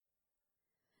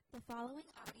The following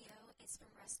audio is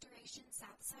from Restoration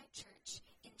Southside Church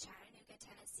in Chattanooga,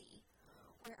 Tennessee,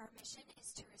 where our mission is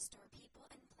to restore people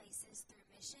and places through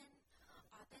mission,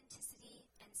 authenticity,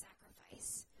 and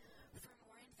sacrifice. For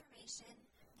more information,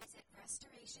 visit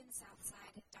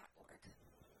restorationsouthside.org.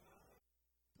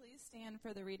 Please stand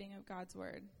for the reading of God's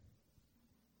Word.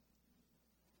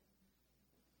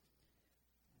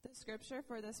 The scripture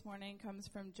for this morning comes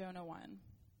from Jonah 1.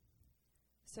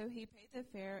 So he paid the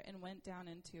fare and went down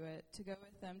into it to go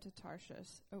with them to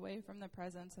Tarshish, away from the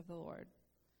presence of the Lord.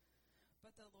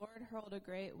 But the Lord hurled a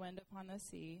great wind upon the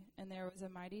sea, and there was a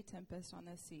mighty tempest on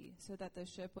the sea, so that the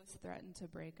ship was threatened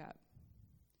to break up.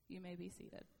 You may be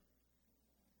seated.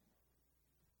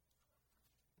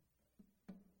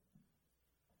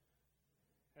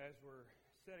 As we're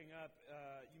setting up,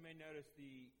 you may notice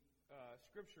the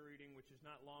scripture reading, which is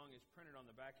not long, is printed on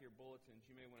the back of your bulletins.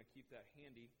 You may want to keep that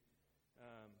handy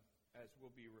as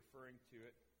we'll be referring to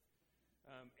it.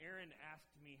 Aaron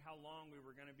asked me how long we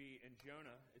were going to be in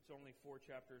Jonah. It's only 4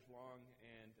 chapters long,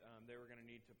 and they were going to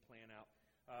need to plan out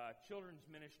children's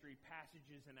ministry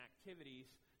passages and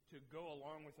activities to go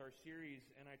along with our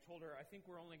series. And I told her, I think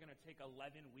we're only going to take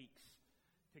 11 weeks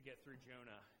to get through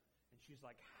Jonah. And she's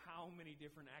like, how many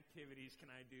different activities can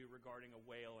I do regarding a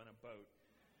whale and a boat?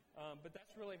 But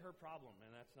that's really her problem, and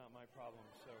that's not my problem.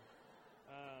 So,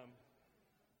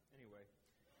 anyway.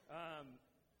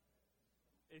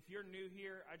 If you're new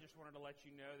here, I just wanted to let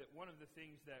you know that one of the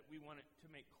things that we wanted to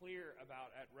make clear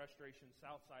about at Restoration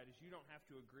Southside is you don't have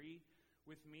to agree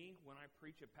with me when I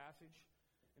preach a passage.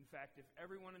 In fact, if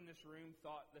everyone in this room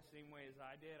thought the same way as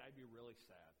I did, I'd be really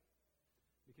sad.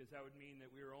 Because that would mean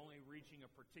that we were only reaching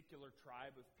a particular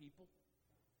tribe of people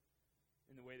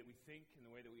in the way that we think, in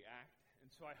the way that we act. And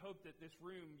so I hope that this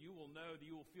room, you will know that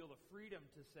you will feel the freedom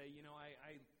to say, you know,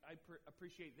 I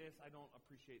appreciate this, I don't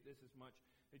appreciate this as much.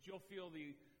 That you'll feel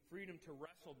the freedom to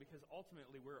wrestle, because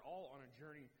ultimately we're all on a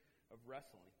journey of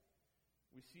wrestling.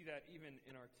 We see that even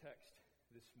in our text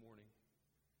this morning.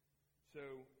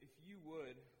 So if you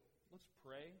would, let's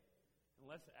pray and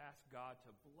let's ask God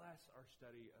to bless our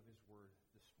study of His Word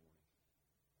this morning.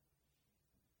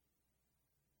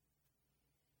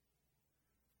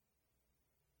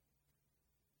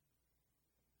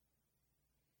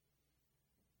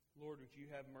 Lord, would you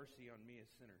have mercy on me, a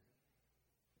sinner?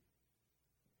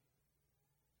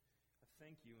 I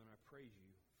thank you and I praise you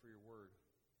for your word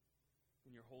and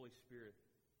your Holy Spirit.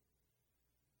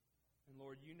 And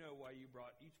Lord, you know why you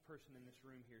brought each person in this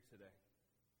room here today.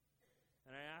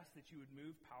 And I ask that you would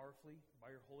move powerfully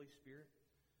by your Holy Spirit,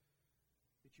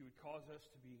 that you would cause us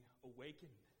to be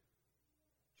awakened,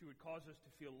 that you would cause us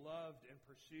to feel loved and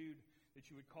pursued,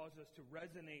 that you would cause us to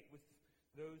resonate with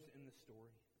those in the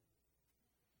story.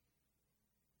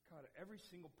 God, every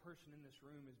single person in this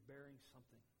room is bearing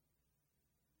something.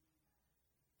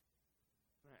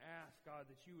 And I ask, God,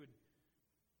 that you would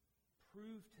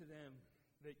prove to them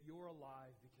that you're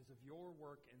alive because of your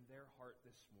work in their heart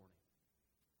this morning.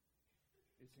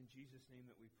 It's in Jesus' name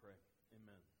that we pray.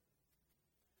 Amen.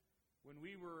 When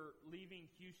we were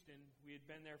leaving Houston, we had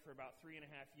been there for about 3.5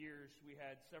 years. We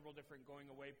had several different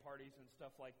going-away parties and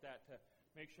stuff like that to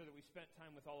make sure that we spent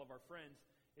time with all of our friends.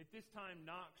 At this time,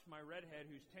 Knox, my redhead,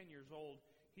 who's 10 years old,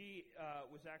 he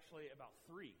was actually about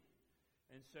 3.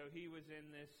 And so he was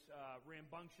in this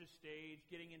rambunctious stage,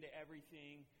 getting into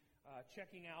everything,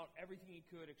 checking out everything he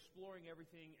could, exploring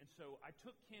everything. And so I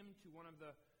took him to one of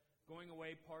the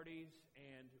going-away parties,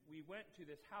 and we went to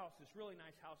this house, this really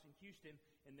nice house in Houston,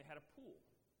 and they had a pool.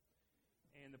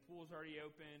 And the pool's already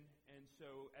open. And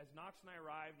so as Knox and I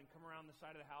arrived and come around the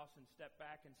side of the house and step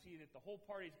back and see that the whole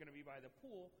party's going to be by the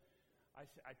pool,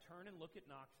 I turn and look at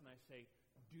Knox and I say,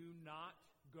 do not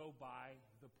go by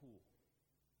the pool.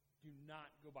 Do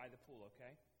not go by the pool,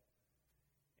 okay?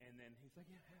 And then he's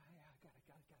like, yeah,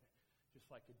 got it.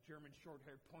 Just like a German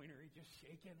short-haired pointer, he's just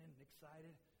shaking and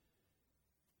excited.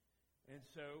 And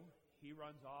so he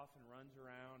runs off and runs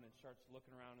around and starts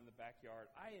looking around in the backyard.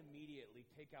 I immediately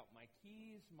take out my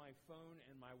keys, my phone,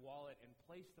 and my wallet and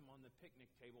place them on the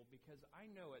picnic table because I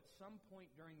know at some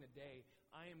point during the day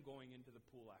I am going into the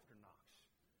pool after Knox.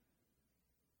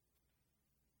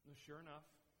 Well, sure enough,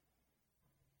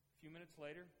 a few minutes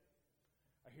later,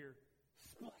 I hear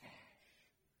splash.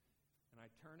 And I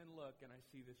turn and look and I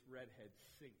see this redhead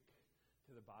sink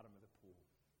to the bottom of the pool.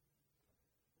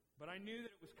 But I knew that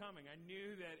it was coming. I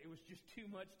knew that it was just too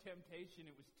much temptation.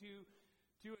 It was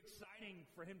too exciting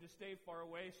for him to stay far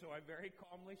away. So I very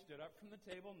calmly stood up from the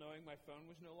table, knowing my phone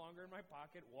was no longer in my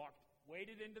pocket,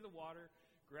 waded into the water,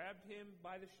 grabbed him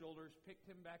by the shoulders, picked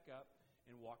him back up,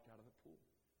 and walked out of the pool.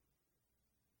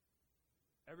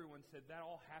 Everyone said that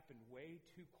all happened way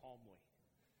too calmly.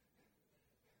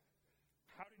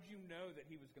 how did you know that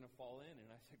he was going to fall in?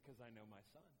 And I said, because I know my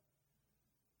son.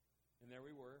 And there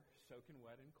we were, soaking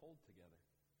wet and cold together.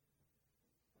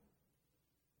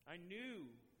 I knew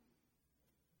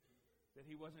that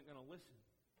he wasn't going to listen.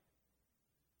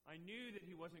 I knew that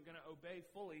he wasn't going to obey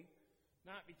fully,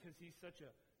 not because he's such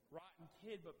a rotten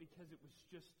kid, but because it was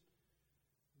just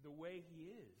the way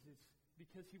he is. It's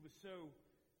because he was so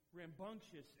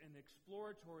rambunctious and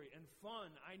exploratory and fun.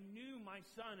 I knew my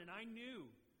son, and I knew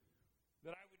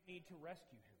that I would need to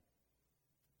rescue him.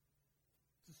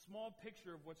 It's a small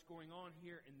picture of what's going on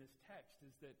here in this text,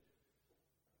 is that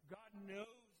God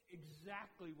knows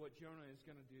exactly what Jonah is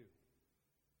going to do.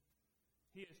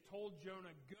 He has told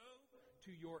Jonah, go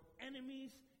to your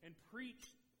enemies and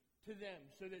preach to them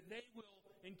so that they will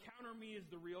encounter me as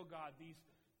the real God. These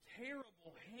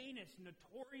terrible, heinous,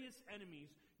 notorious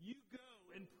enemies, you go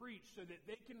and preach so that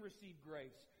they can receive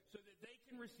grace, so that they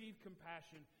can receive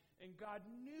compassion. And God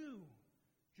knew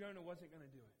Jonah wasn't going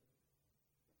to do it.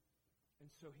 And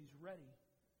so he's ready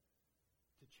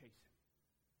to chase him.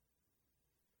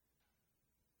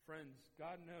 Friends,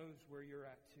 God knows where you're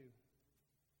at too.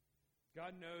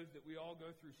 God knows that we all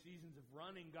go through seasons of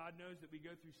running. God knows that we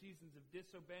go through seasons of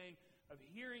disobeying, of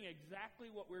hearing exactly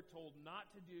what we're told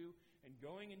not to do and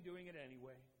going and doing it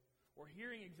anyway, or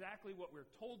hearing exactly what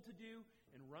we're told to do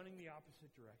and running the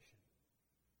opposite direction.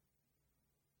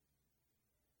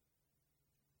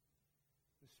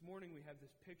 This morning we have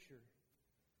this picture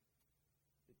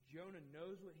that Jonah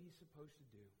knows what he's supposed to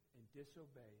do and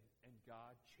disobey, and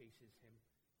God chases him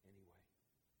anyway.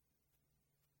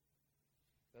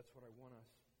 That's what I want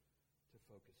us to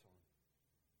focus on.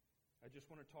 I just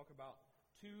want to talk about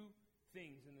two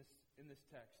things in this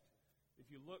text. If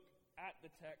you look at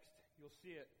the text, you'll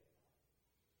see it.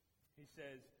 He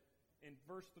says, in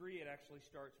verse 3 it actually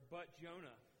starts, but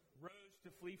Jonah rose to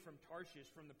flee from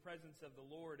Tarshish from the presence of the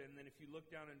Lord. And then if you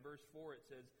look down in verse 4, it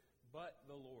says, but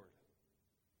the Lord.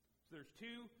 So there's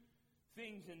two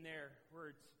things in there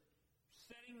where it's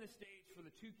setting the stage for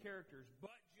the two characters.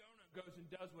 But Jonah goes and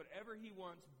does whatever he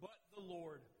wants, but the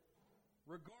Lord.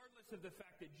 Regardless of the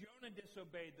fact that Jonah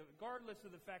disobeyed, regardless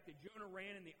of the fact that Jonah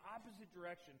ran in the opposite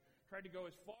direction, tried to go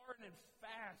as far and as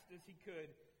fast as he could,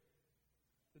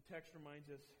 the text reminds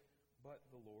us, but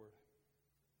the Lord.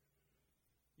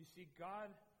 You see, God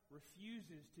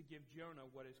refuses to give Jonah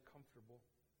what is comfortable.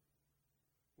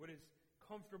 What is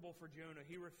comfortable for Jonah.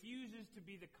 He refuses to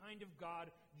be the kind of God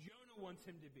Jonah wants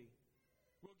him to be.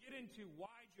 We'll get into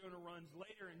why Jonah runs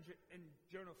later in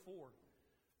Jonah 4.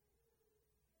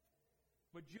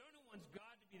 But Jonah wants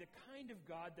God to be the kind of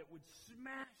God that would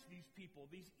smash these people,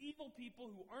 these evil people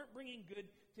who aren't bringing good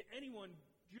to anyone.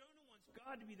 Jonah wants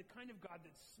God to be the kind of God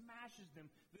that smashes them,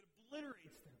 that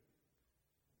obliterates them.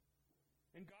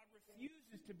 And God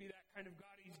refuses to be that kind of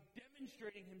God. He's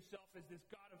demonstrating himself as this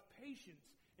God of patience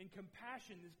and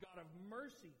compassion, this God of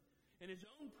mercy. And his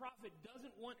own prophet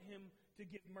doesn't want him to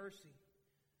give mercy.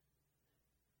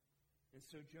 And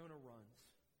so Jonah runs.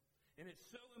 And it's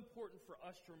so important for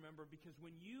us to remember, because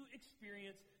when you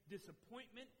experience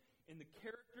disappointment in the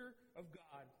character of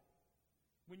God,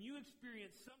 when you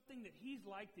experience something that he's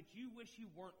like that you wish he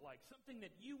weren't like, something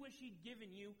that you wish he'd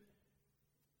given you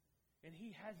and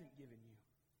he hasn't given you,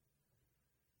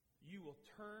 you will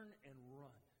turn and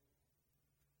run.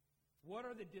 What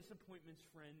are the disappointments,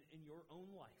 friend, in your own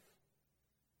life?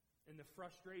 And the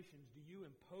frustrations do you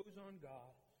impose on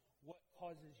God? What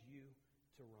causes you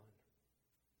to run?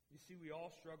 You see, we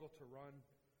all struggle to run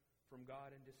from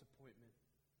God in disappointment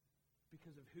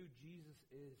because of who Jesus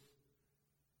is.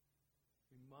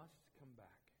 We must come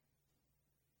back.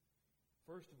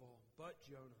 First of all, but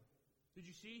Jonah. Did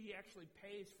you see he actually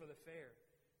pays for the fare?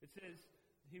 It says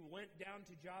he went down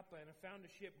to Joppa and found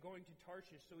a ship going to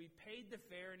Tarshish. So he paid the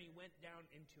fare and he went down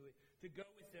into it to go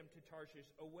with them to Tarshish,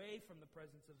 away from the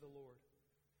presence of the Lord.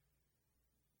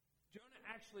 Jonah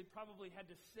actually probably had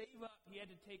to save up. He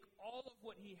had to take all of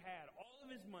what he had, all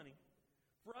of his money.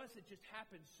 For us, it just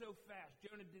happened so fast.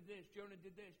 Jonah did this, Jonah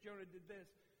did this, Jonah did this.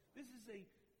 This is a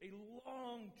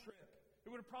long trip.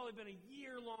 It would have probably been a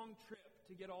year-long trip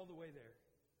to get all the way there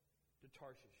to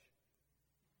Tarshish.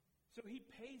 So he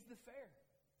pays the fare.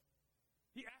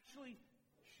 He actually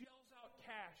shells out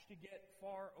cash to get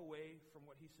far away from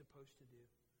what he's supposed to do.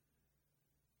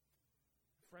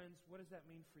 Friends, what does that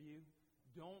mean for you?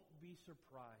 Don't be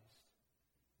surprised.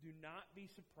 Do not be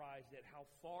surprised at how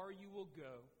far you will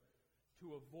go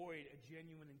to avoid a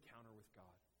genuine encounter with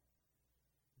God.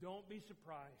 Don't be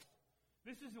surprised.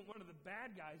 This isn't one of the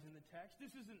bad guys in the text.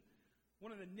 This isn't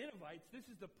one of the Ninevites. This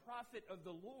is the prophet of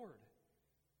the Lord.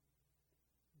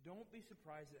 Don't be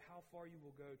surprised at how far you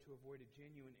will go to avoid a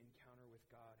genuine encounter with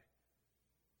God.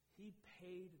 He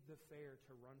paid the fare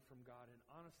to run from God. And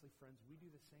honestly, friends, we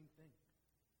do the same thing.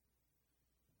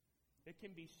 It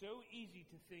can be so easy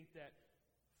to think that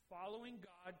following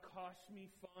God costs me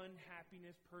fun,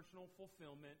 happiness, personal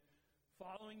fulfillment.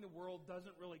 Following the world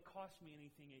doesn't really cost me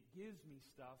anything. It gives me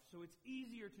stuff. So it's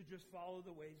easier to just follow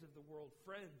the ways of the world.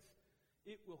 Friends,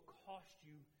 it will cost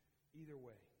you either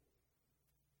way.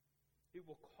 It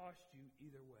will cost you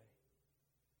either way.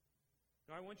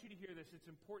 Now, I want you to hear this. It's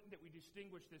important that we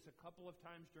distinguish this a couple of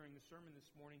times during the sermon this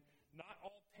morning. Not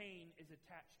all pain is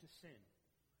attached to sin.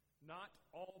 Not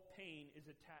all pain is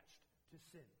attached to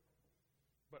sin.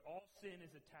 But all sin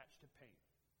is attached to pain.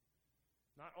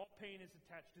 Not all pain is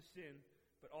attached to sin,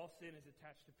 but all sin is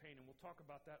attached to pain. And we'll talk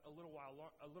about that a little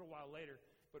while later.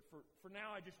 But for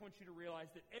now, I just want you to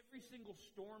realize that every single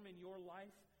storm in your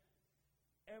life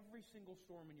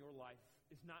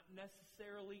is not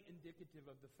necessarily indicative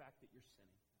of the fact that you're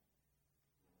sinning.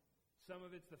 Some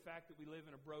of it's the fact that we live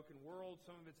in a broken world.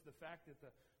 Some of it's the fact that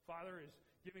the Father is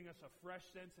giving us a fresh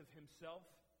sense of Himself,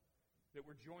 that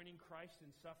we're joining Christ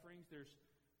in sufferings. There's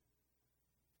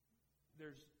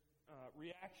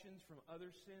reactions from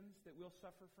other sins that we'll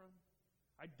suffer from.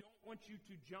 I don't want you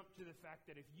to jump to the fact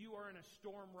that if you are in a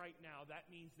storm right now, that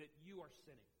means that you are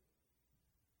sinning.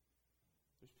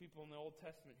 There's people in the Old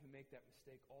Testament who make that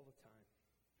mistake all the time.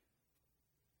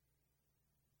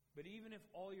 But even if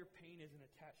all your pain isn't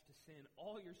attached to sin,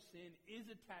 all your sin is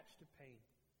attached to pain.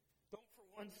 Don't for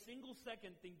one single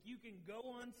second think you can go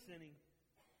on sinning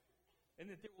and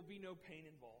that there will be no pain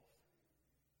involved.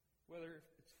 Whether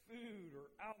it's food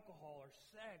or alcohol or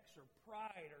sex or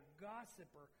pride or gossip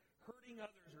or hurting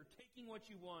others or taking what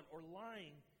you want or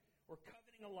lying or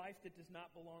coveting a life that does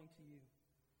not belong to you.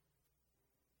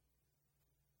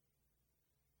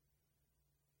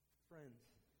 Friends,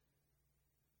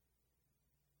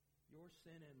 your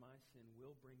sin and my sin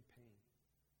will bring pain.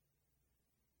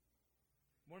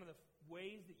 One of the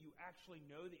ways that you actually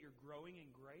know that you're growing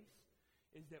in grace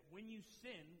is that when you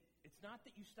sin, it's not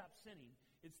that you stop sinning.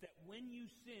 It's that when you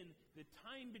sin, the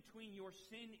time between your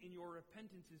sin and your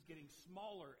repentance is getting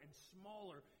smaller and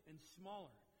smaller and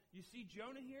smaller. You see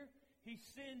Jonah here? He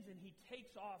sins and he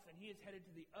takes off and he is headed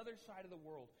to the other side of the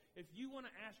world. If you want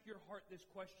to ask your heart this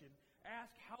question,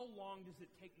 ask, how long does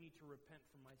it take me to repent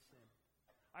from my sin?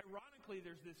 Ironically,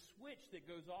 there's this switch that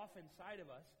goes off inside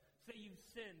of us. Say you've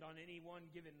sinned on any one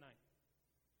given night.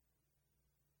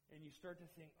 And you start to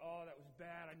think, oh, that was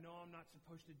bad. I know I'm not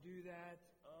supposed to do that.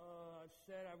 I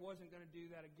said I wasn't going to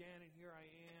do that again, and here I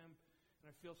am.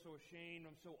 And I feel so ashamed.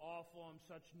 I'm so awful. I'm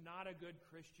such not a good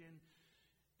Christian.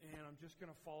 And I'm just going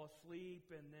to fall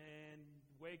asleep and then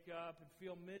wake up and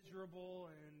feel miserable.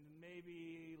 And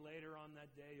maybe later on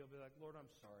that day, you'll be like, Lord,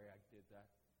 I'm sorry I did that.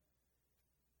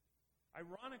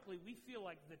 Ironically, we feel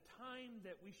like the time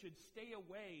that we should stay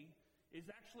away is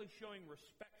actually showing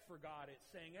respect for God. It's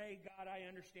saying, hey, God,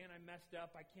 I understand I messed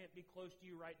up. I can't be close to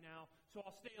you right now, so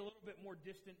I'll stay a little bit more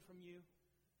distant from you.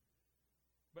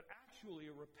 But actually,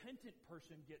 a repentant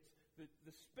person gets,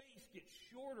 the space gets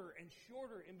shorter and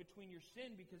shorter in between your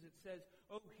sin because it says,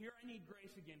 oh, here I need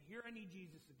grace again. Here I need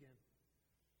Jesus again.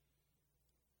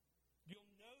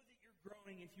 You'll know that you're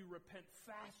growing if you repent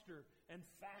faster and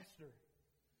faster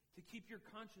to keep your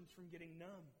conscience from getting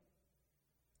numb.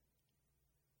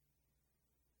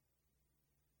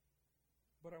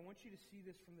 But I want you to see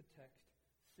this from the text.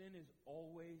 Sin is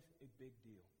always a big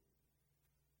deal.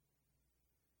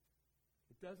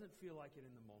 It doesn't feel like it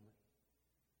in the moment.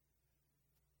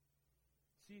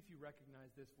 See if you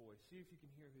recognize this voice. See if you can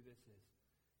hear who this is.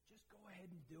 Just go ahead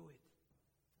and do it.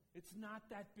 It's not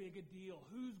that big a deal.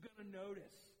 Who's going to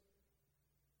notice?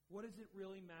 What does it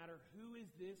really matter? Who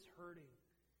is this hurting?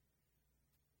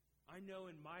 I know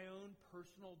in my own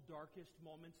personal darkest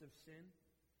moments of sin,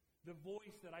 the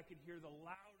voice that I could hear the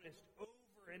loudest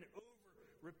over and over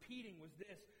repeating was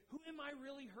this: who am I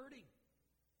really hurting?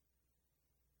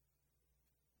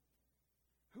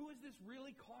 Who is this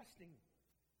really costing?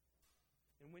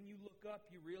 And when you look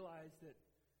up, you realize that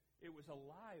it was a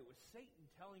lie. It was Satan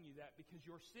telling you that because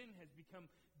your sin has become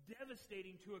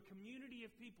devastating to a community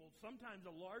of people, sometimes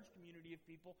a large community of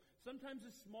people, sometimes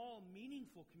a small,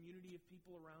 meaningful community of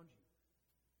people around you.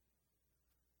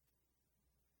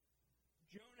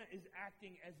 Jonah is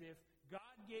acting as if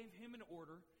God gave him an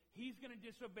order. He's going to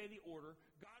disobey the order.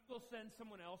 God will send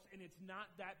someone else, and it's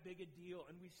not that big a deal.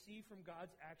 And we see from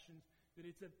God's actions that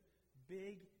it's a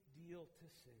big deal to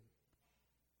sin.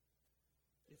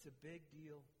 It's a big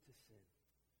deal to sin.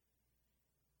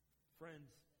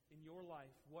 Friends, in your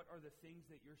life, what are the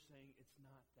things that you're saying it's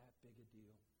not that big a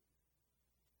deal?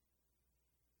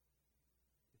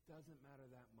 It doesn't matter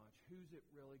that much. Who's it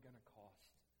really going to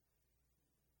cost?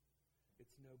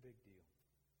 it's no big deal.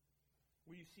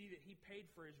 Well, you see that he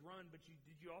paid for his run, but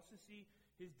did you also see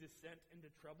his descent into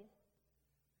trouble?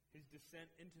 His descent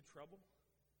into trouble?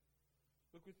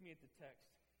 Look with me at the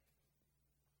text.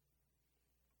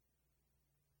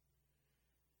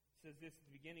 It says this at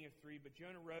the beginning of 3, but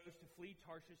Jonah rose to flee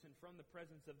Tarshish, and from the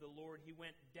presence of the Lord he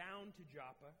went down to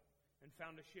Joppa and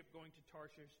found a ship going to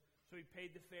Tarshish. So he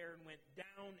paid the fare and went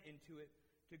down into it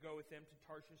to go with them to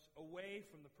Tarshish, away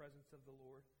from the presence of the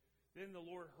Lord. Then the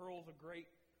Lord hurls a great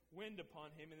wind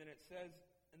upon him, and then it says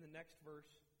in the next verse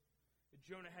that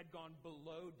Jonah had gone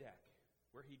below deck,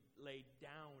 where he lay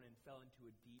down and fell into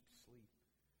a deep sleep.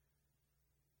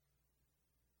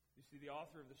 You see, the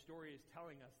author of the story is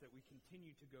telling us that we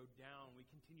continue to go down, we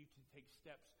continue to take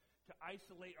steps to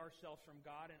isolate ourselves from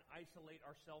God and isolate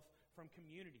ourselves from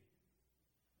community.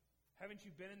 Haven't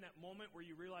you been in that moment where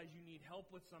you realize you need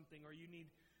help with something, or you need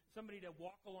somebody to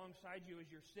walk alongside you as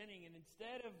you're sinning, and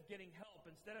instead of getting help,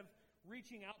 instead of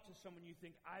reaching out to someone, you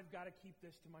think, I've got to keep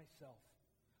this to myself.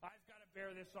 I've got to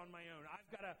bear this on my own. I've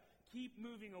got to keep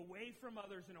moving away from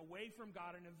others and away from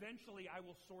God, and eventually I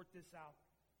will sort this out.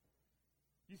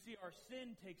 You see, our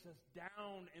sin takes us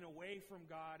down and away from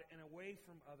God and away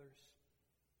from others.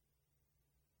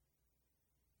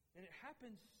 And it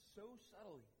happens so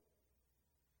subtly.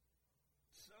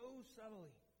 So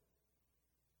subtly.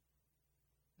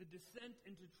 The descent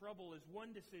into trouble is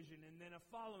one decision, and then a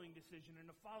following decision, and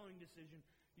a following decision.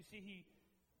 You see, he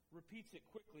repeats it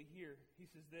quickly here. He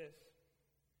says this,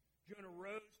 Jonah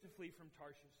rose to flee from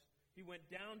Tarshish. He went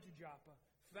down to Joppa,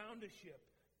 found a ship,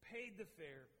 paid the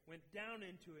fare, went down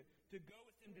into it to go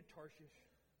with him to Tarshish.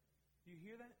 Do you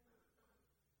hear that?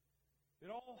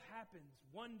 It all happens.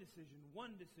 One decision,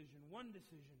 one decision, one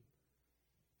decision.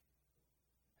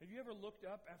 Have you ever looked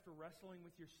up after wrestling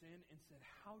with your sin and said,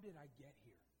 how did I get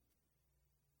here?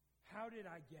 How did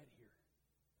I get here?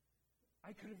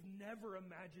 I could have never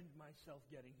imagined myself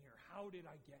getting here. How did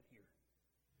I get here?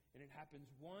 And it happens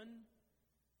one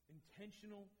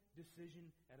intentional decision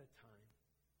at a time.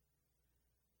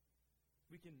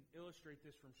 We can illustrate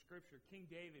this from Scripture. King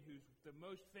David, who's the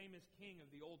most famous king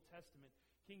of the Old Testament,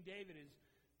 King David is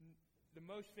the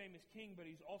most famous king, but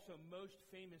he's also most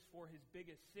famous for his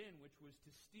biggest sin, which was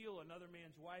to steal another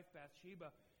man's wife,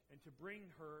 Bathsheba, and to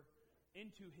bring her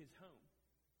into his home.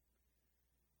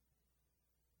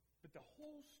 But the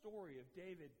whole story of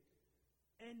David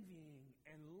envying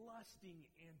and lusting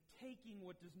and taking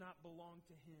what does not belong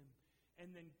to him,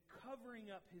 and then covering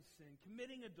up his sin,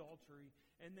 committing adultery,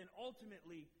 and then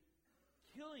ultimately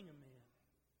killing a man.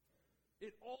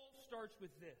 It all starts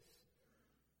with this.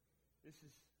 This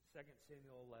is 2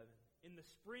 Samuel 11. In the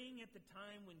spring, at the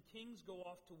time when kings go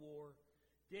off to war,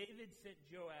 David sent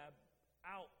Joab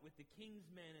out with the king's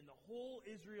men and the whole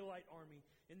Israelite army,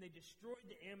 and they destroyed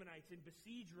the Ammonites and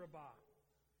besieged Rabbah.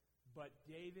 But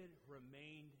David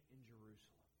remained in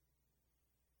Jerusalem.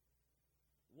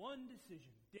 One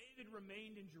decision. David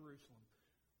remained in Jerusalem.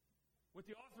 What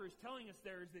the author is telling us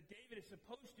there is that David is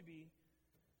supposed to be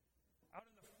out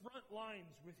in the front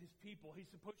lines with his people.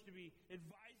 He's supposed to be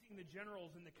advising the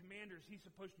generals and the commanders. He's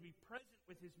supposed to be present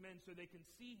with his men so they can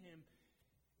see him.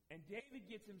 And David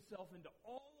gets himself into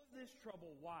all of this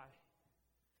trouble. Why?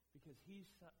 Because he's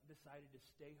decided to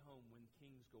stay home when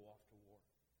kings go off to war.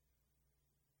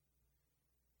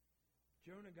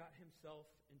 Jonah got himself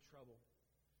in trouble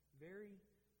very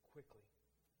quickly.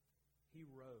 He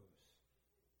rose.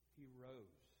 He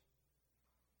rose.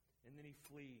 And then he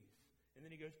flees. And then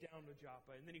he goes down to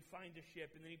Joppa. And then he finds a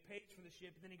ship. And then he pays for the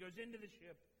ship. And then he goes into the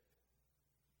ship.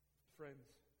 Friends,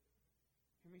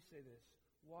 hear me say this.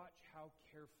 Watch how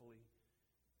carefully,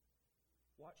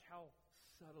 watch how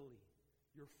subtly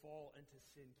your fall into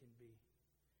sin can be.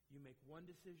 You make one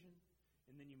decision,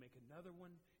 and then you make another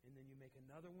one, and then you make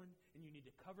another one, and you need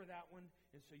to cover that one,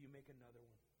 and so you make another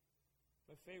one.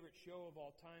 My favorite show of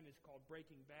all time is called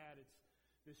Breaking Bad. It's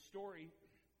this story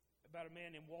about a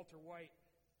man named Walter White.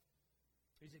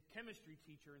 He's a chemistry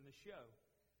teacher in the show.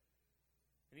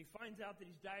 And he finds out that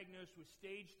he's diagnosed with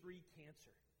stage 3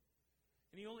 cancer.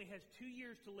 And he only has 2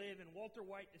 years to live, and Walter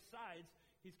White decides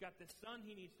he's got this son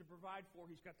he needs to provide for,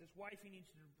 he's got this wife he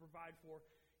needs to provide for.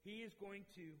 He is going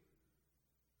to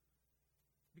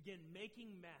begin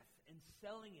making meth and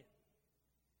selling it.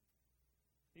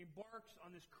 He embarks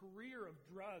on this career of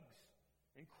drugs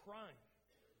and crime.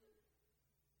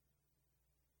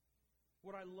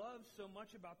 What I love so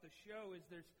much about the show is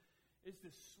there's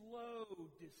this slow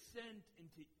descent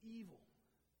into evil.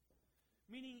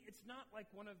 Meaning it's not like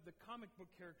one of the comic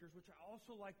book characters, which I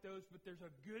also like those, but there's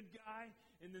a good guy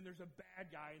and then there's a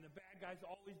bad guy. And the bad guy's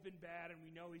always been bad, and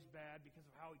we know he's bad because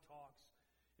of how he talks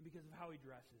and because of how he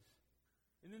dresses.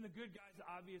 And then the good guy's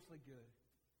obviously good.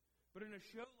 But in a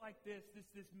show like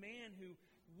this man who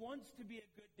wants to be a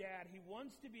good dad, he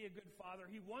wants to be a good father,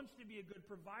 he wants to be a good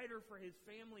provider for his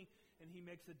family, and he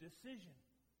makes a decision.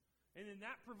 And then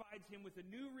that provides him with a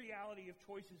new reality of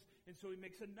choices, and so he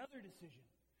makes another decision.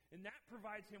 And that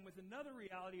provides him with another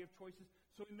reality of choices,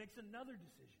 so he makes another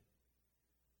decision.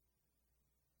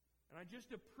 And I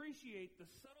just appreciate the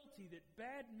subtlety that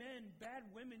bad men, bad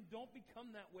women don't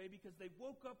become that way because they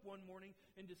woke up one morning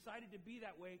and decided to be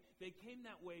that way. They came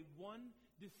that way one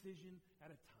decision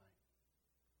at a time.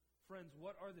 Friends,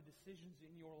 what are the decisions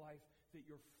in your life that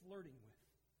you're flirting with?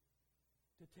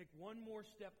 To take one more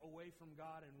step away from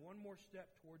God and one more step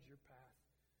towards your path.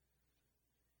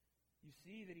 You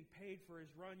see that he paid for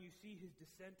his run. You see his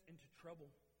descent into trouble.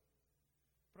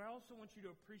 But I also want you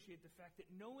to appreciate the fact that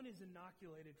no one is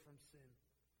inoculated from sin.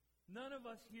 None of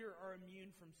us here are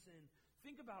immune from sin.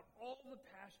 Think about all the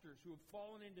pastors who have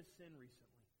fallen into sin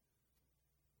recently.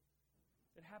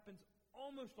 It happens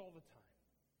almost all the time.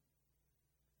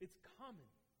 It's common.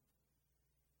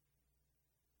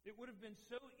 It would have been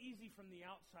so easy from the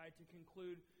outside to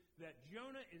conclude that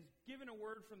Jonah is given a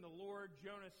word from the Lord.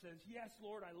 Jonah says, "Yes,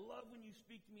 Lord, I love when you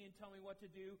speak to me and tell me what to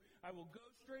do. I will go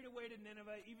straight away to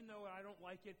Nineveh, even though I don't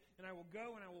like it, and I will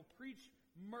go and I will preach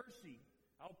mercy.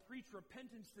 I'll preach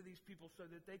repentance to these people so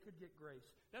that they could get grace."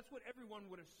 That's what everyone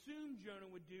would assume Jonah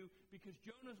would do because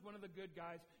Jonah's one of the good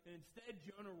guys, and instead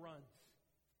Jonah runs.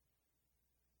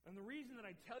 And the reason that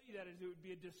I tell you that is it would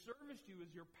be a disservice to you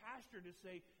as your pastor to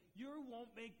say, you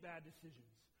won't make bad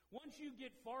decisions. Once you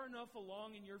get far enough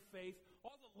along in your faith,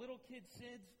 all the little kid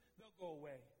sins, they'll go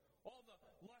away. All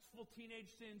the lustful teenage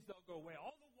sins, they'll go away.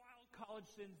 All the wild college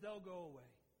sins, they'll go away.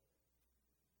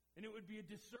 And it would be a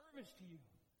disservice to you.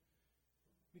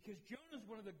 Because Jonah's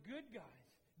one of the good guys.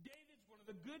 David's one of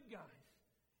the good guys.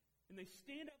 And they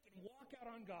stand up and walk out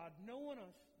on God. No one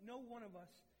of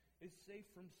us is safe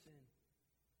from sin.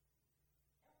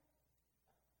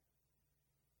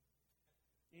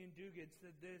 Ian Duguid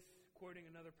said this, quoting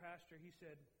another pastor. He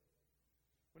said,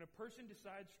 "When a person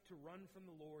decides to run from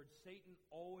the Lord, Satan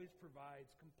always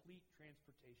provides complete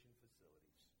transportation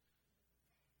facilities."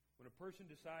 When a person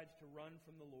decides to run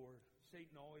from the Lord,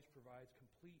 Satan always provides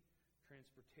complete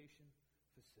transportation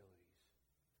facilities.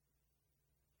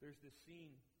 There's this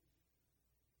scene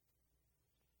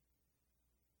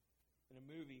in a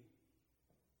movie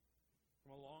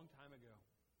from a long time ago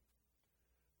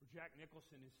where Jack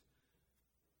Nicholson is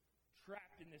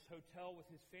trapped in this hotel with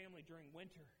his family during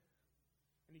winter.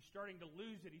 And he's starting to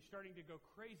lose it. He's starting to go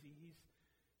crazy. He's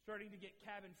starting to get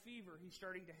cabin fever. He's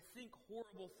starting to think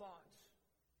horrible thoughts.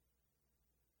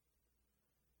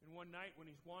 And one night when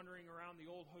he's wandering around the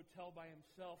old hotel by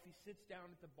himself, he sits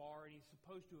down at the bar and he's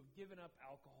supposed to have given up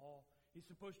alcohol. He's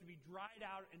supposed to be dried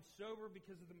out and sober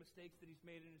because of the mistakes that he's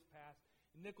made in his past.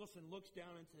 And Nicholson looks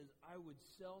down and says, "I would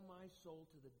sell my soul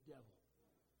to the devil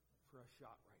for a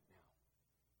shot right now."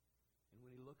 And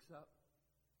when he looks up,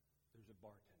 there's a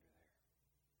bartender there.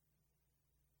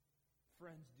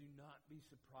 Friends, do not be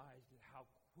surprised at how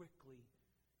quickly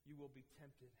you will be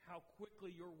tempted, how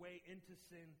quickly your way into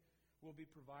sin will be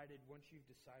provided once you've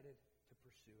decided to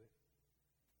pursue it.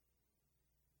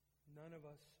 None of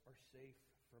us are safe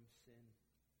from sin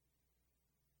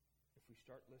if we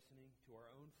start listening to our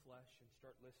own flesh and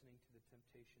start listening to the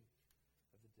temptation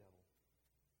of the devil.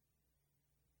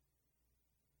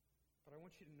 But I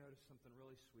want you to notice something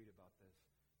really sweet about this.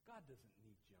 God doesn't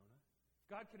need Jonah.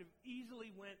 God could have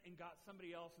easily went and got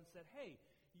somebody else and said, "Hey,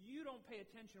 you don't pay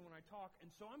attention when I talk,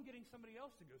 and so I'm getting somebody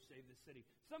else to go save this city.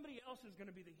 Somebody else is going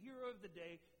to be the hero of the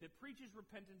day that preaches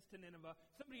repentance to Nineveh.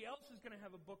 Somebody else is going to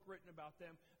have a book written about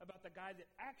them, about the guy that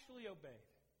actually obeyed."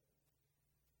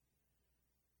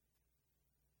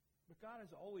 But God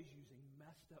is always using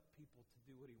messed up people to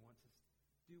do what he wants to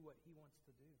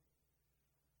do.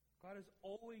 God is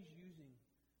always using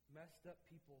messed up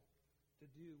people to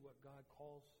do what God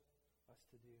calls us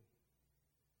to do.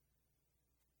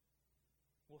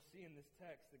 We'll see in this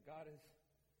text that God has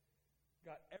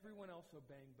got everyone else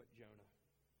obeying but Jonah.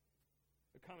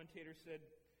 The commentator said,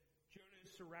 Jonah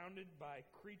is surrounded by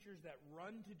creatures that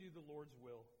run to do the Lord's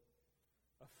will.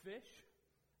 A fish,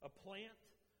 a plant,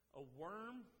 a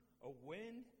worm, a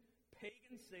wind,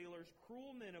 pagan sailors,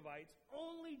 cruel Ninevites.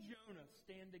 Only Jonah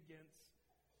stand against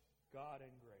God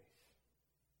and grace.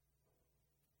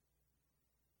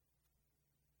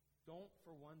 Don't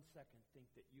for 1 second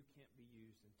think that you can't be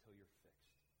used until you're fixed.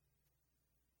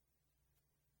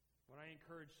 When I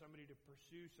encourage somebody to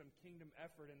pursue some kingdom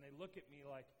effort and they look at me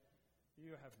like,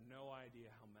 "You have no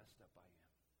idea how messed up I am."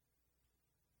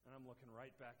 And I'm looking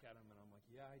right back at them and I'm like,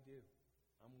 "Yeah, I do.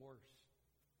 I'm worse."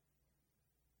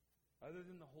 Other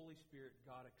than the Holy Spirit,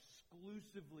 God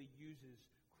exclusively uses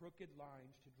crooked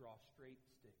lines to draw straight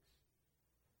sticks.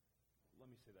 Let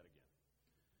me say that again.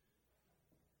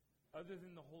 Other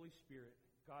than the Holy Spirit,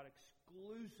 God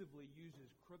exclusively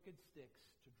uses crooked sticks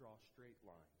to draw straight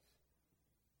lines.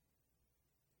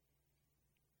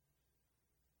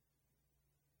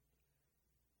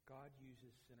 God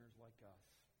uses sinners like us.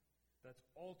 That's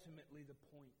ultimately the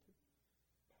point.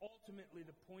 Ultimately,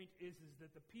 the point is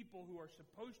that the people who are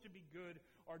supposed to be good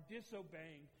are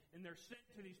disobeying, and they're sent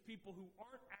to these people who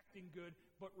aren't acting good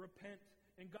but repent.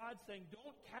 And God's saying,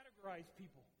 don't categorize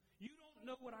people. You don't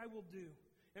know what I will do.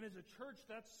 And as a church,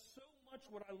 that's so much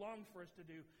what I long for us to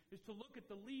do, is to look at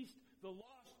the least, the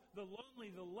lost, the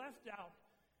lonely, the left out,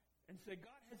 and say,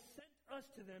 God has sent us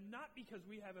to them not because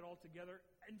we have it all together.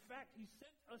 In fact, He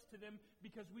sent us to them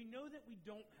because we know that we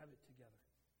don't have it together.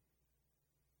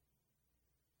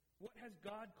 What has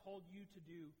God called you to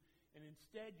do? And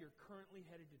instead, you're currently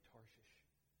headed to Tarshish.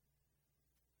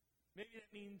 Maybe that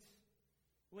means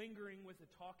lingering with a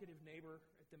talkative neighbor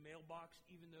at the mailbox,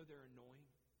 even though they're annoying,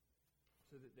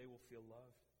 so that they will feel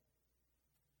loved.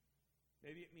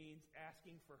 Maybe it means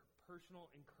asking for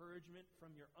personal encouragement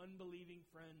from your unbelieving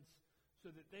friends, so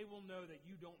that they will know that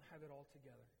you don't have it all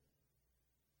together.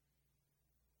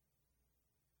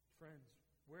 Friends,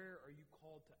 where are you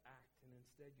called to act, and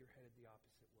instead you're headed the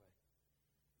opposite way?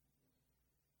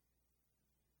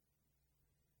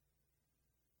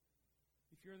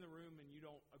 If you're in the room and you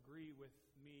don't agree with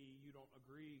me, you don't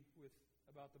agree with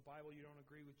about the Bible, you don't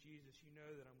agree with Jesus, you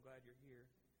know that I'm glad you're here.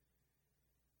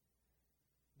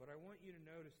 But I want you to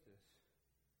notice this,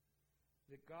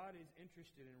 that God is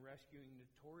interested in rescuing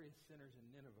notorious sinners in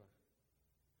Nineveh,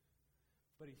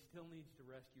 but He still needs to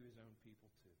rescue His own people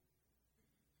too.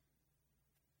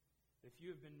 If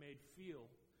you have been made feel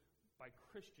by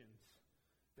Christians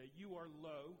that you are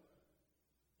low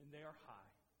and they are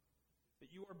high, that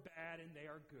you are bad and they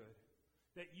are good,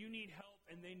 that you need help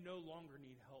and they no longer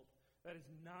need help, that is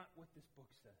not what this book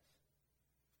says.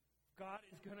 God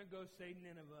is going to go save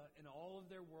Nineveh in all of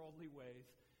their worldly ways,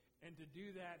 and to do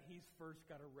that, He's first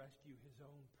got to rescue His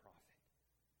own prophet.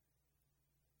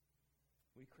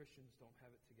 We Christians don't have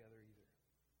it together either.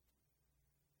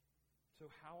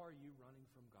 So how are you running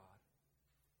from God?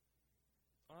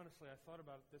 Honestly, I thought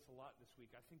about this a lot this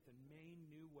week. I think the main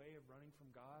new way of running from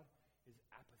God is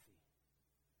apathy.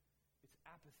 It's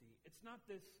apathy. It's not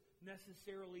this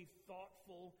necessarily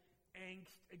thoughtful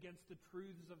angst against the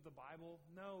truths of the Bible.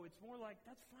 No, it's more like,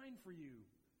 that's fine for you.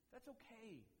 That's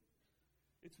okay.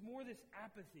 It's more this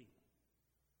apathy.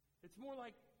 It's more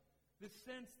like this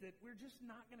sense that we're just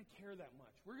not going to care that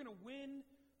much. We're going to win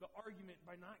the argument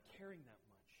by not caring that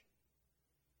much.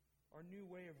 Our new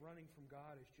way of running from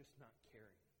God is just not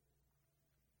caring.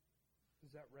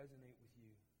 Does that resonate with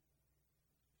you?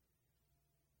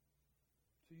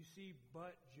 So you see,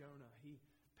 but Jonah, he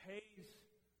pays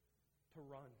to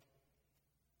run.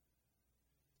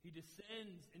 He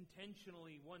descends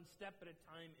intentionally, one step at a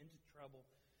time, into trouble.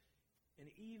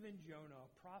 And even Jonah,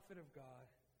 a prophet of God,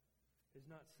 is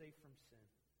not safe from sin.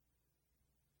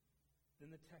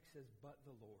 Then the text says, but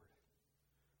the Lord.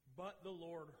 But the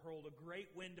Lord hurled a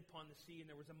great wind upon the sea, and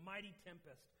there was a mighty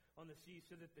tempest on the sea,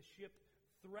 so that the ship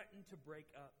threatened to break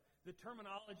up. The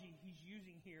terminology he's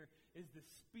using here is the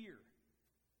spear.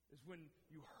 Is when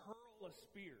you hurl a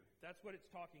spear. That's what it's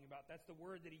talking about. That's the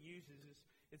word that he uses.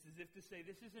 It's as if to say,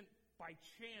 this isn't by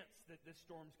chance that this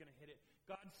storm's going to hit it.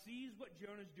 God sees what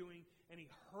Jonah's doing, and He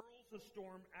hurls a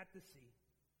storm at the sea.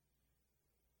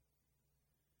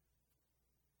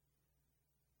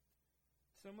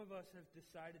 Some of us have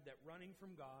decided that running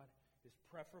from God is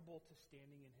preferable to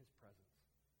standing in His presence.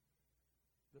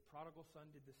 The prodigal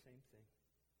son did the same thing.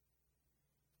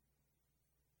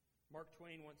 Mark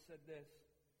Twain once said this,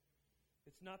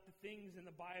 "It's not the things in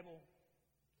the Bible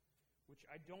which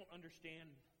I don't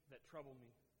understand that trouble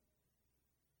me.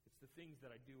 It's the things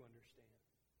that I do understand."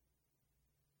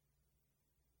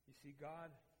 You see,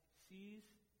 God sees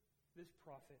this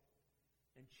prophet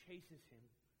and chases him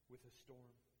with a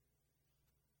storm.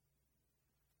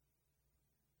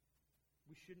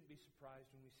 We shouldn't be surprised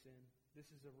when we sin.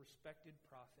 This is a respected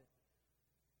prophet.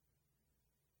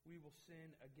 We will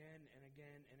sin again and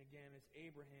again and again as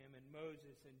Abraham and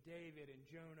Moses and David and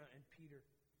Jonah and Peter.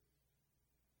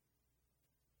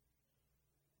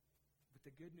 But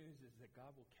the good news is that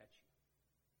God will catch you.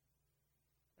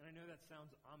 And I know that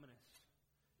sounds ominous.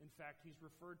 In fact, he's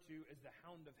referred to as the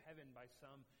hound of heaven by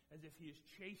some, as if he is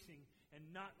chasing and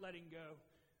not letting go.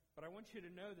 But I want you to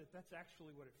know that that's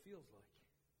actually what it feels like.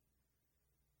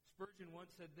 Spurgeon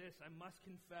once said this, "I must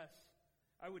confess,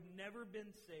 I would never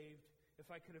been saved if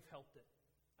I could have helped it.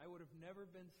 I would have never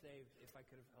been saved if I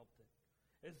could have helped it.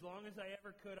 As long as I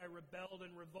ever could, I rebelled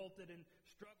and revolted and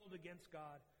struggled against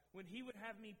God. When He would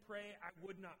have me pray, I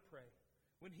would not pray.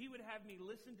 When He would have me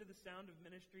listen to the sound of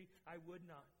ministry, I would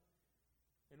not.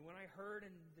 And when I heard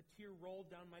and the tear rolled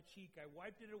down my cheek, I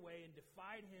wiped it away and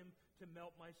defied Him to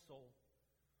melt my soul.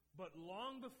 But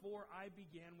long before I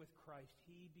began with Christ,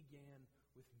 He began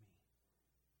with me.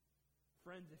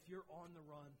 Friends, if you're on the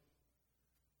run,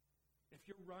 if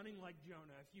you're running like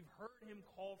Jonah, if you've heard Him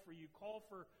call for you, call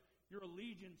for your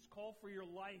allegiance, call for your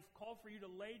life, call for you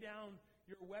to lay down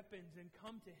your weapons and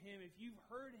come to Him, if you've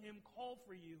heard Him call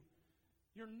for you,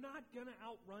 you're not going to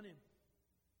outrun Him.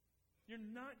 You're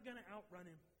not going to outrun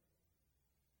Him.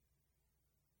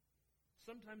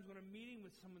 Sometimes when I'm meeting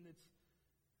with someone that's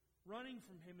running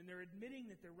from Him and they're admitting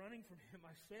that they're running from Him,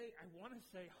 I want to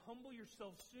say, humble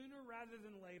yourself sooner rather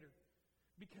than later,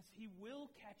 because He will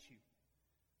catch you.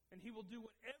 And He will do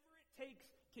whatever it takes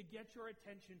to get your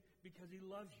attention because He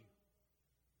loves you.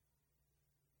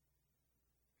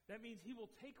 That means He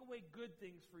will take away good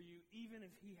things for you, even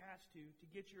if He has to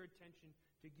get your attention,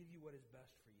 to give you what is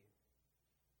best for you,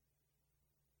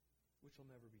 which will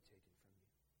never be taken from you.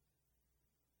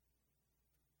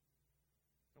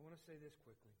 I want to say this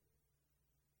quickly.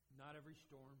 Not every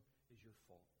storm is your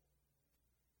fault.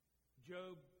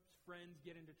 Job's friends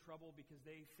get into trouble because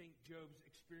they think Job's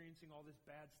experiencing all this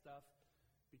bad stuff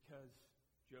because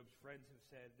Job's friends have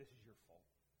said, this is your fault.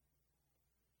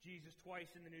 Jesus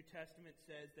twice in the New Testament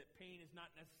says that pain is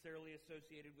not necessarily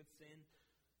associated with sin.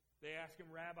 They ask Him,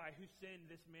 Rabbi, who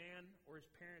sinned, this man or his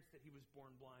parents, that he was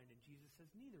born blind? And Jesus says,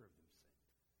 neither of them sinned.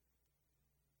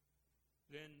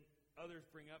 Then others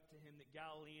bring up to Him that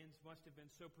Galileans must have been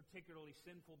so particularly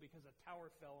sinful because a tower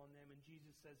fell on them. And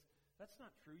Jesus says, that's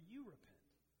not true. You repent.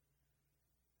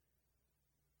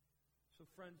 So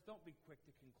friends, don't be quick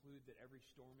to conclude that every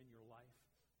storm in your life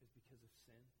is because of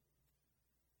sin.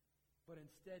 But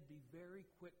instead, be very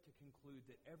quick to conclude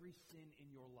that every sin in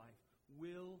your life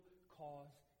will cause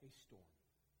a storm.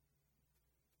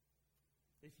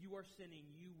 If you are sinning,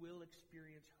 you will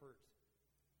experience hurt.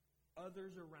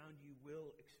 Others around you will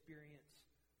experience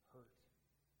hurt.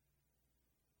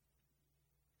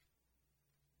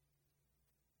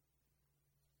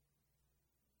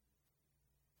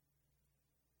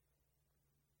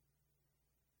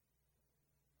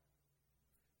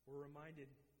 We're reminded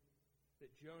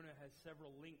that Jonah has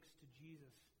several links to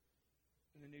Jesus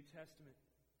in the New Testament.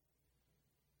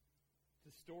 It's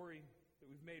a story that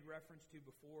we've made reference to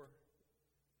before.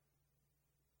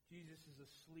 Jesus is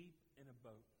asleep in a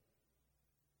boat.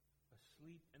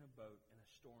 Asleep in a boat, and a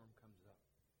storm comes up.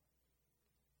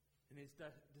 And His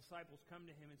disciples come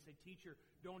to Him and say, Teacher,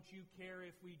 don't you care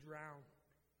if we drown?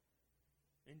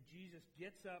 And Jesus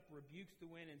gets up, rebukes the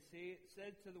wind, and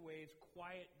says to the waves,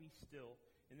 Quiet, be still.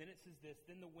 And then it says this,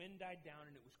 then the wind died down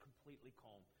and it was completely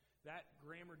calm. That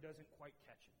grammar doesn't quite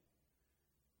catch it.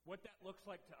 What that looks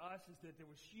like to us is that there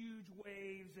was huge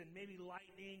waves and maybe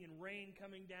lightning and rain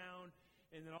coming down,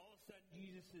 and then all of a sudden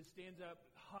Jesus stands up,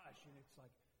 hush, and it's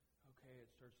like, okay, it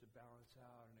starts to balance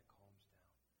out and it calms down.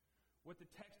 What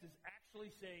the text is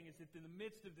actually saying is that in the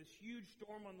midst of this huge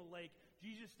storm on the lake,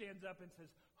 Jesus stands up and says,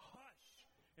 hush,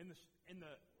 and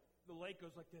the lake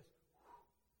goes like this.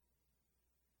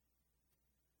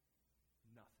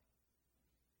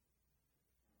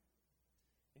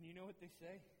 And you know what they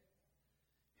say?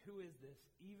 Who is this?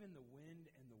 Even the wind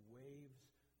and the waves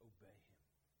obey Him.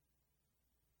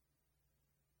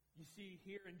 You see,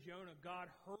 here in Jonah, God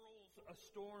hurls a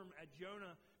storm at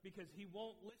Jonah because he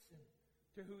won't listen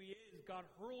to who He is. God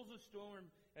hurls a storm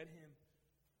at him.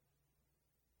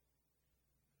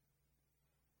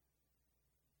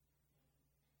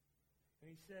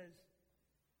 And He says,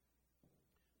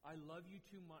 I love you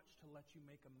too much to let you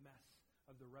make a mess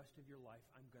of the rest of your life.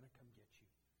 I'm going to come get you.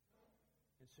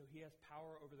 And so He has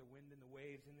power over the wind and the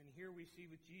waves. And then here we see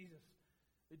with Jesus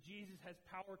that Jesus has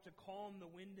power to calm the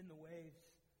wind and the waves.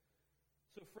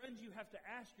 So friends, you have to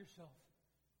ask yourself,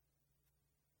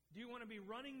 do you want to be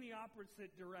running the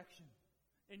opposite direction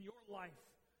in your life?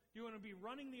 Do you want to be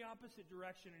running the opposite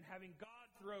direction and having God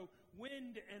throw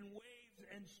wind and waves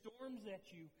and storms at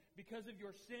you because of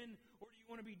your sin? Or do you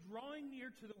want to be drawing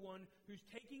near to the one who's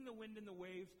taking the wind and the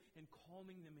waves and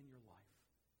calming them in your life?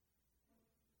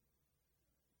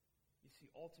 See,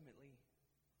 ultimately,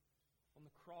 on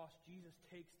the cross, Jesus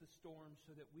takes the storm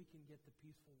so that we can get the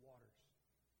peaceful waters.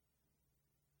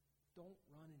 Don't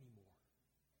run anymore.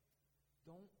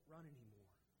 Don't run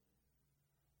anymore.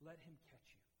 Let Him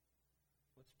catch you.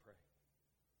 Let's pray.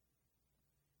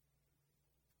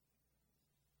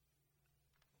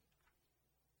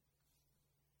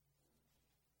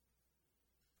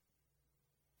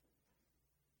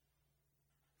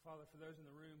 Father, for those in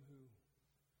the room who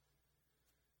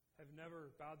have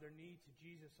never bowed their knee to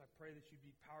Jesus, I pray that you'd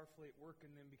be powerfully at work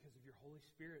in them because of your Holy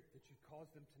Spirit, that you'd cause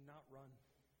them to not run,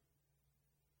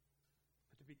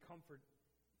 but to be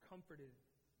comforted,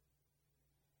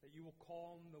 that you will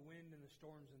calm the wind and the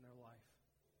storms in their life.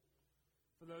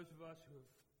 For those of us who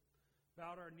have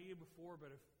bowed our knee before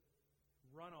but have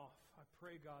run off, I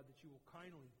pray, God, that you will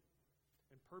kindly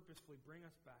and purposefully bring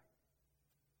us back.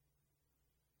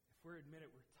 If we're admit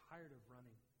it, we're tired of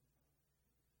running.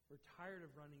 We're tired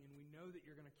of running, and we know that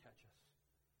you're going to catch us.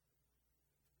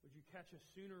 Would you catch us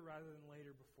sooner rather than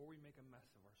later before we make a mess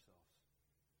of ourselves?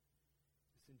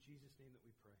 It's in Jesus' name that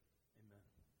we pray.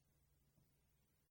 Amen.